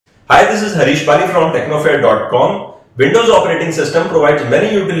Hi, this is Harish Bali from Technofare.com. Windows operating system provides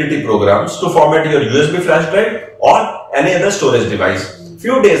many utility programs to format your USB flash drive or any other storage device.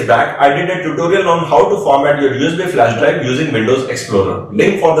 Few days back, I did a tutorial on how to format your USB flash drive using Windows Explorer.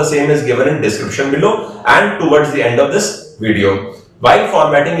 Link for the same is given in description below and towards the end of this video. While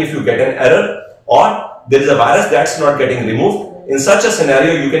formatting, if you get an error or there is a virus that's not getting removed, in such a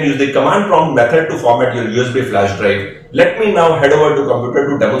scenario, you can use the command prompt method to format your USB flash drive. Let me now head over to computer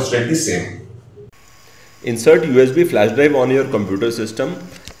to demonstrate the same. Insert USB flash drive on your computer system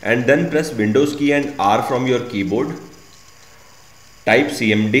and then press Windows key and R from your keyboard. Type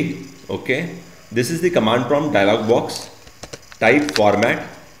CMD. Okay. This is the command prompt dialog box. Type format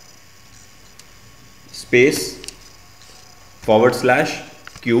space /Q/X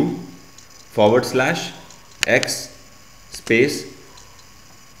space.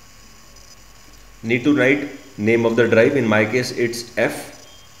 Need to write name of the drive. In my case it's F,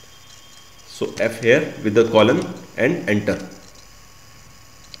 so F here with the colon and enter.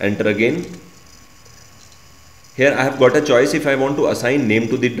 Enter again. Here I have got a choice. If I want to assign name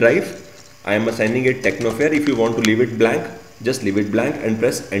to the drive, I am assigning it Technofare. If you want to leave it blank, just leave it blank and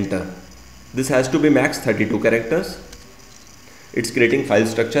press enter. This has to be max 32 characters. It's creating file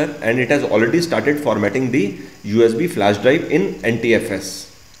structure and it has already started formatting the USB flash drive in NTFS.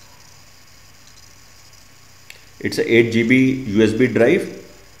 It's a 8 GB USB drive,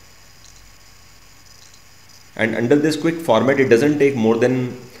 and under this quick format it doesn't take more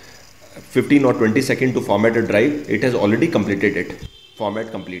than 15 or 20 seconds to format a drive. It has already completed it. Format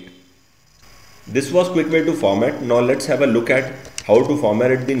complete. This was quick way to format. Now let's have a look at how to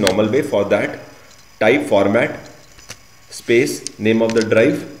format it the normal way. For that, type format space name of the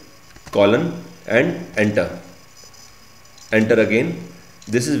drive colon and enter. Enter again.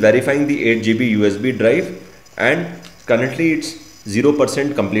 This is verifying the 8 GB USB drive and currently it's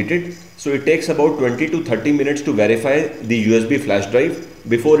 0% completed. So it takes about 20 to 30 minutes to verify the USB flash drive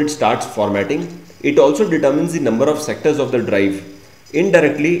before it starts formatting. It also determines the number of sectors of the drive.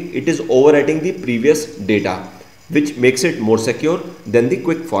 Indirectly, it is overwriting the previous data, which makes it more secure than the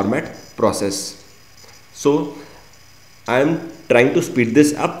quick format process. So I am trying to speed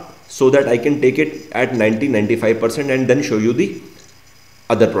this up so that I can take it at 90-95% and then show you the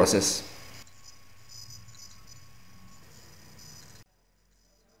other process.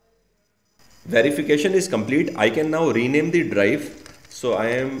 Verification is complete. I can now rename the drive. So I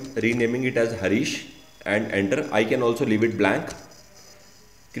am renaming it as Harish and enter. I can also leave it blank.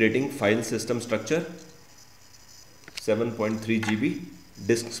 Creating file system structure 7.3 GB,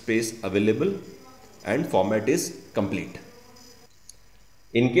 disk space available, and format is complete.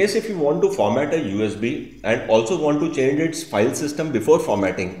 In case if you want to format a USB and also want to change its file system before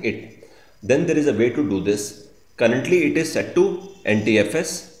formatting it, then there is a way to do this. Currently it is set to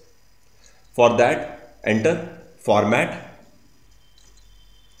NTFS. For that, enter format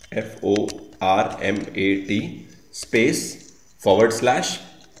FORMAT space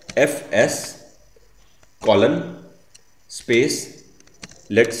 /FS colon space.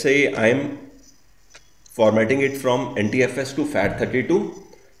 Let's say I am formatting it from NTFS to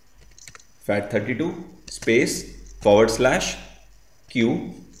FAT32 space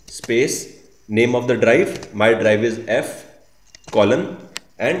 /Q space name of the drive. My drive is F colon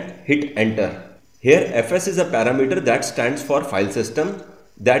and hit enter. Here FS is a parameter that stands for file system,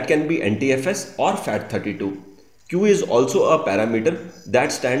 that can be NTFS or FAT32. Q is also a parameter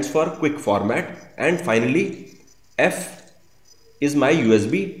that stands for quick format, and finally F is my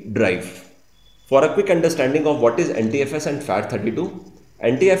USB drive. For a quick understanding of what is NTFS and FAT32,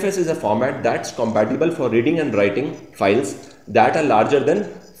 NTFS is a format that's compatible for reading and writing files that are larger than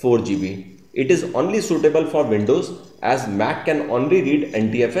 4 GB. It is only suitable for Windows as Mac can only read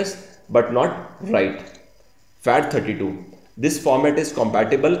NTFS but not write. FAT32. This format is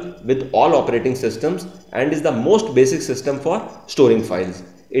compatible with all operating systems and is the most basic system for storing files.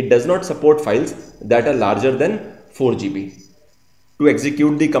 It does not support files that are larger than 4 GB. To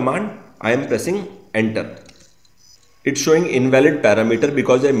execute the command, I am pressing enter. It's showing invalid parameter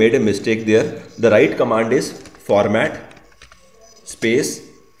because I made a mistake there. The right command is format space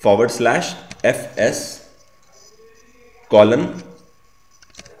 /FS colon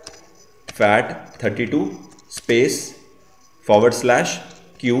FAT32 space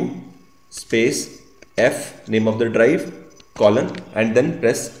 /Q space F name of the drive colon and then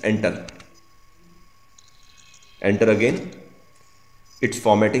press enter. Enter again. It's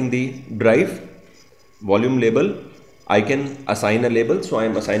formatting the drive. Volume label, I can assign a label, so I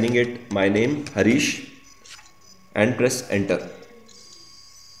am assigning it my name Harish and press enter.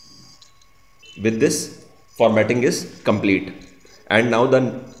 With this, formatting is complete, and now the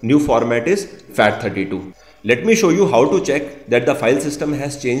new format is FAT32. Let me show you how to check that the file system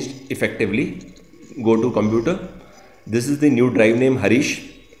has changed effectively. Go to computer. This is the new drive name Harish.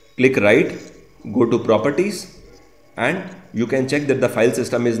 Click right, go to properties, and you can check that the file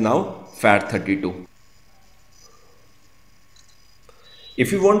system is now FAT32.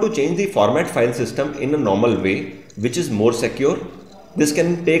 If you want to change the format file system in a normal way, which is more secure, this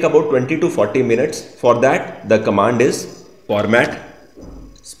can take about 20 to 40 minutes. For that, the command is format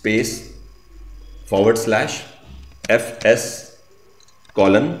space /fs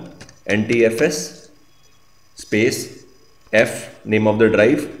ntfs space f name of the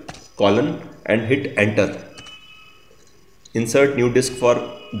drive and hit enter. Insert new disk for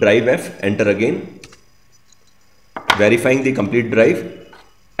drive F, enter again. Verifying the complete drive.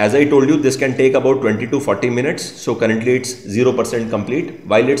 As I told you, this can take about 20 to 40 minutes. So currently it's 0% complete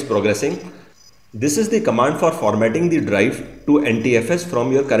while it's progressing. This is the command for formatting the drive to NTFS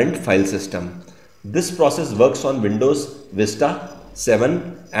from your current file system. This process works on Windows Vista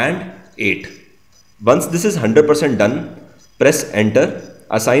 7 and 8. Once this is 100% done, press enter,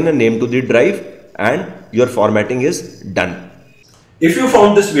 assign a name to the drive, and your formatting is done. If you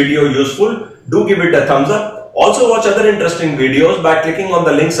found this video useful, do give it a thumbs up. Also watch other interesting videos by clicking on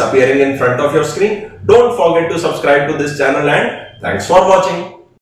the links appearing in front of your screen. Don't forget to subscribe to this channel, and thanks for watching.